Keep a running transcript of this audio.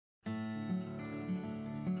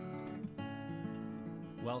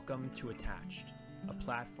Welcome to Attached, a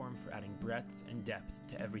platform for adding breadth and depth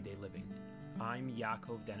to everyday living. I'm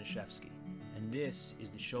Yaakov Danishevsky, and this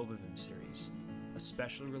is the Shovavim series, a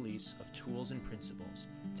special release of tools and principles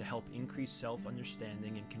to help increase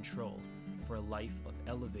self-understanding and control for a life of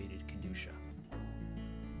elevated Kedusha.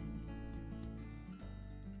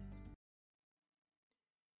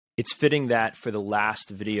 It's fitting that for the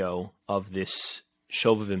last video of this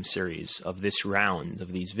Shovavim series, of this round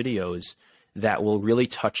of these videos, that will really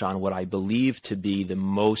touch on what I believe to be the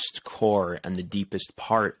most core and the deepest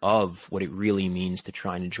part of what it really means to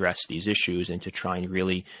try and address these issues and to try and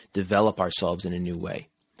really develop ourselves in a new way.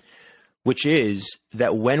 Which is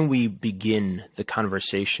that when we begin the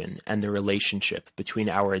conversation and the relationship between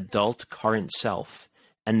our adult current self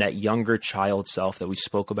and that younger child self that we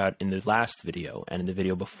spoke about in the last video and in the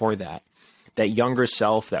video before that, that younger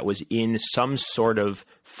self that was in some sort of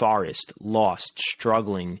forest, lost,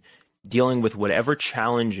 struggling, dealing with whatever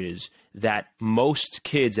challenges that most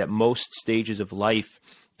kids at most stages of life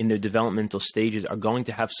in their developmental stages are going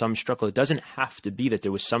to have some struggle. It doesn't have to be that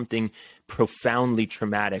there was something profoundly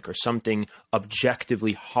traumatic or something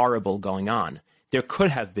objectively horrible going on. There could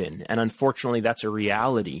have been, and unfortunately that's a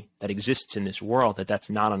reality that exists in this world, that's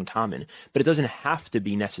not uncommon. But it doesn't have to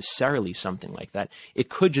be necessarily something like that. It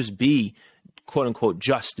could just be, quote unquote,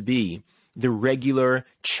 just be the regular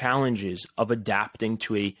challenges of adapting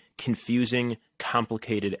to a confusing,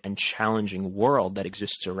 complicated, and challenging world that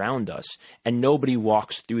exists around us. And nobody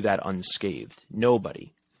walks through that unscathed.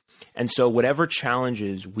 Nobody. And so whatever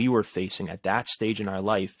challenges we were facing at that stage in our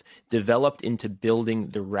life developed into building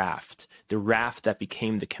the raft that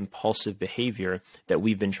became the compulsive behavior that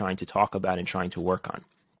we've been trying to talk about and trying to work on.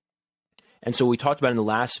 And so what we talked about in the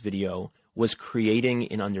last video was creating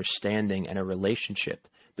an understanding and a relationship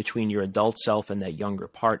between your adult self and that younger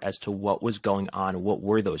part as to what was going on, what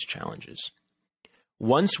were those challenges.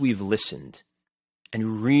 Once we've listened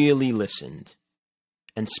and really listened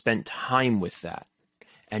and spent time with that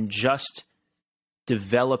and just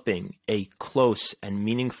developing a close and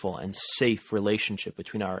meaningful and safe relationship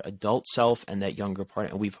between our adult self and that younger part,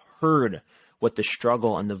 and we've heard what the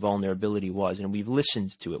struggle and the vulnerability was, and we've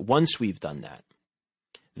listened to it, once we've done that,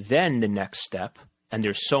 then the next step, and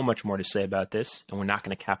there's so much more to say about this, and we're not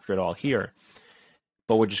going to capture it all here,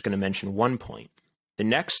 but we're just going to mention one point. The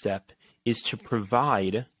next step is to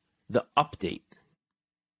provide the update,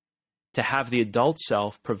 to have the adult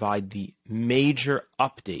self provide the major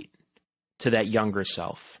update to that younger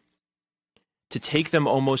self, to take them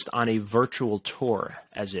almost on a virtual tour,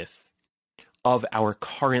 as if, of our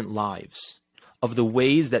current lives, of the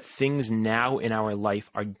ways that things now in our life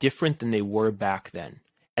are different than they were back then,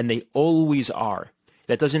 and they always are.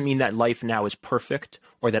 That doesn't mean that life now is perfect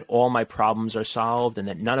or that all my problems are solved and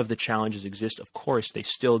that none of the challenges exist. Of course, they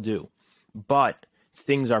still do. But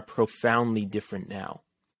things are profoundly different now.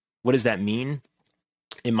 What does that mean?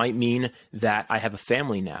 It might mean that I have a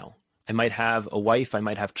family now. I might have a wife. I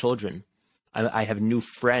might have children. I have new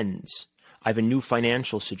friends. I have a new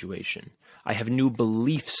financial situation. I have new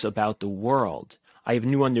beliefs about the world. I have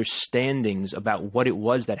new understandings about what it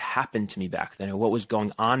was that happened to me back then or what was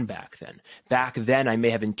going on back then. Back then, I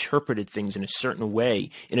may have interpreted things in a certain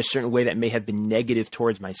way that may have been negative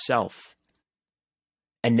towards myself.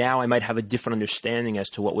 And now I might have a different understanding as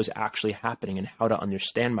to what was actually happening and how to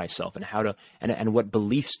understand myself and how to and what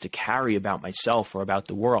beliefs to carry about myself or about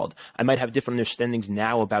the world. I might have different understandings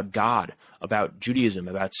now about God, about Judaism,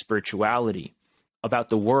 about spirituality, about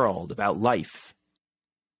the world, about life.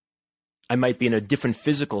 I might be in a different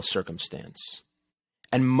physical circumstance.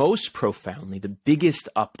 And most profoundly, the biggest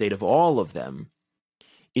update of all of them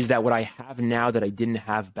is that what I have now that I didn't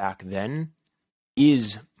have back then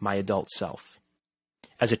is my adult self.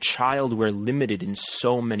 As a child, we're limited in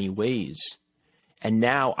so many ways. And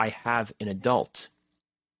now I have an adult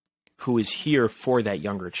who is here for that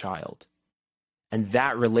younger child. And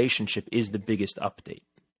that relationship is the biggest update.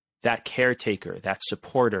 That caretaker, that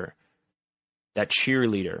supporter, that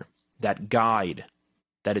cheerleader, that guide,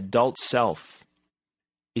 that adult self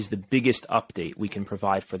is the biggest update we can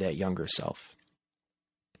provide for that younger self.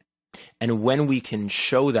 And when we can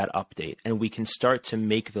show that update and we can start to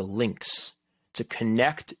make the links to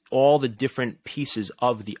connect all the different pieces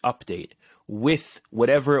of the update with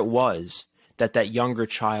whatever it was that that younger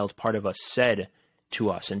child part of us said to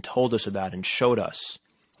us and told us about and showed us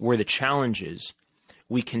were the challenges,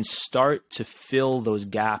 we can start to fill those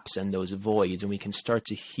gaps and those voids, and we can start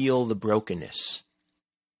to heal the brokenness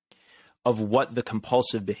of what the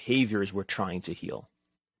compulsive behaviors we're trying to heal.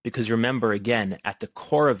 Because remember, again, at the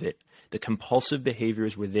core of it, the compulsive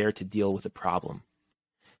behaviors were there to deal with a problem.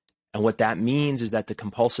 And what that means is that the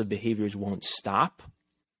compulsive behaviors won't stop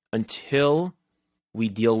until we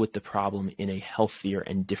deal with the problem in a healthier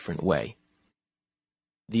and different way.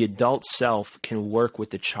 The adult self can work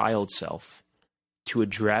with the child self to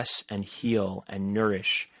address and heal and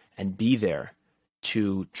nourish and be there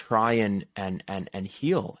to try and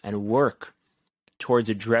heal and work towards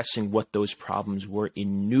addressing what those problems were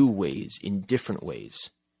in new ways, in different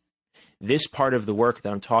ways. This part of the work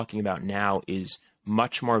that I'm talking about now is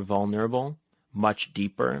much more vulnerable, much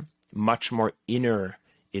deeper, much more inner.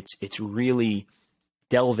 It's really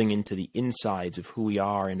delving into the insides of who we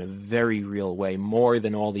are in a very real way, more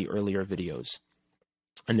than all the earlier videos.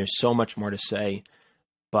 And there's so much more to say,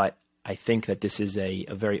 but I think that this is a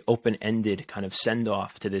very open-ended kind of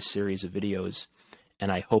send-off to this series of videos.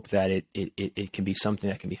 And I hope that it can be something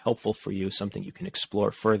that can be helpful for you, something you can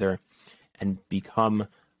explore further and become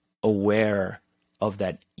aware of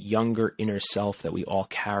that younger inner self that we all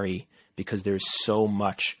carry, because there's so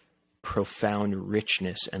much profound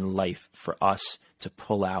richness and life for us to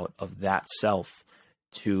pull out of that self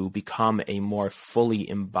to become a more fully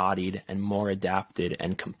embodied and more adapted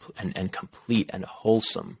and complete and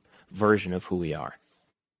wholesome version of who we are.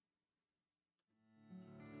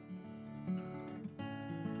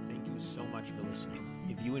 Thank you so much for listening.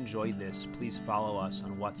 If you enjoyed this, please follow us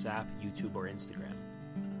on WhatsApp, YouTube, or Instagram.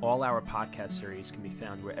 All our podcast series can be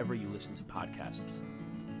found wherever you listen to podcasts.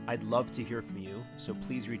 I'd love to hear from you, so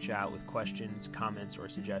please reach out with questions, comments, or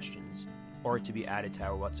suggestions, or to be added to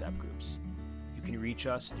our WhatsApp groups. You can reach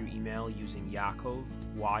us through email using Yaakov,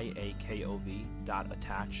 YAKOV,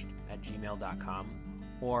 .attached@gmail.com,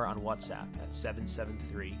 or on WhatsApp at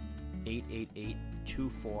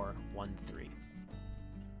 773-888-2413.